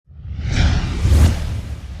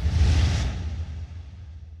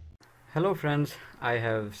Hello friends, I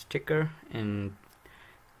have sticker in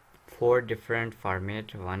 4 different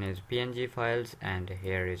format. One is PNG files, and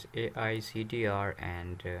here is AI, CDR,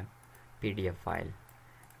 and PDF file.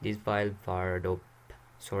 These files for Adobe,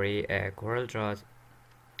 Corel Draws,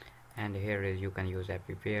 and here is you can use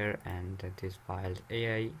everywhere. And this files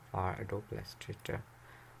AI for Adobe Illustrator.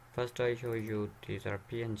 First I show you these are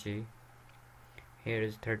PNG. Here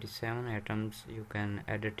is 37 items. You can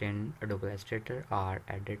edit in Adobe Illustrator or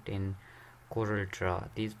edit in Corel Draw.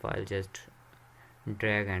 These files just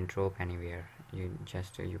drag and drop anywhere. You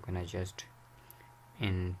can adjust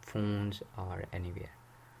in phones or anywhere.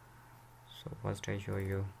 So first I show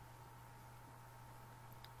you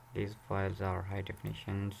these files are high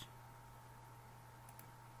definitions.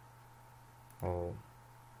 Oh,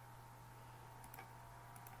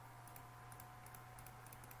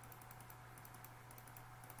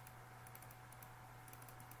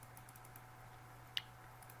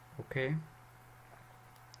 okay.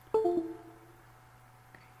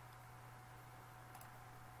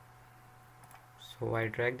 So I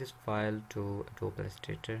drag this file to Adobe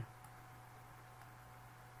Illustrator.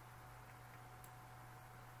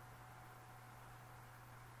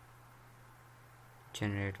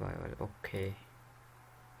 Generate file. Okay.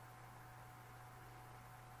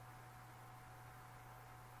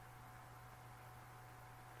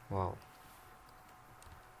 Wow.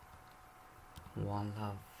 One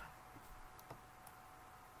love.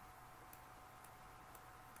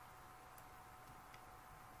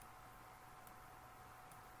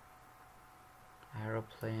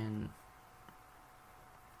 Aeroplane.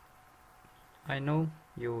 I know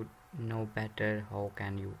you know better how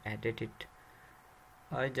can you edit it.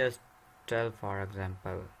 I just tell, for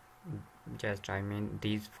example,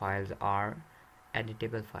 these files are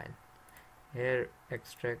editable file. Here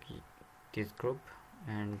extract this group,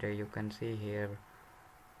 and you can see here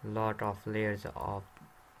lot of layers of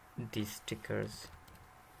these stickers.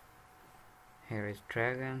 Here is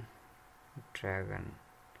dragon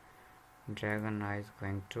eye is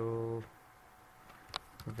going to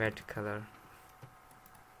red color.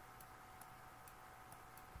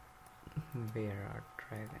 Where are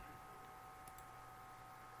dragon?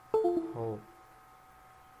 Oh,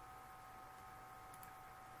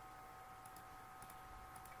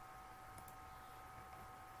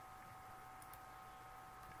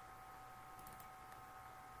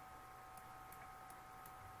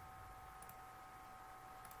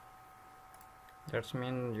 that's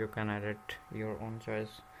mean you can edit your own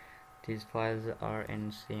choice. These files are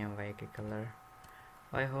in CMYK color.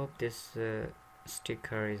 I hope this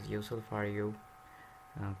sticker is useful for you.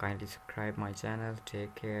 Kindly subscribe my channel.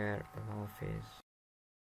 Take care. Allah Hafiz.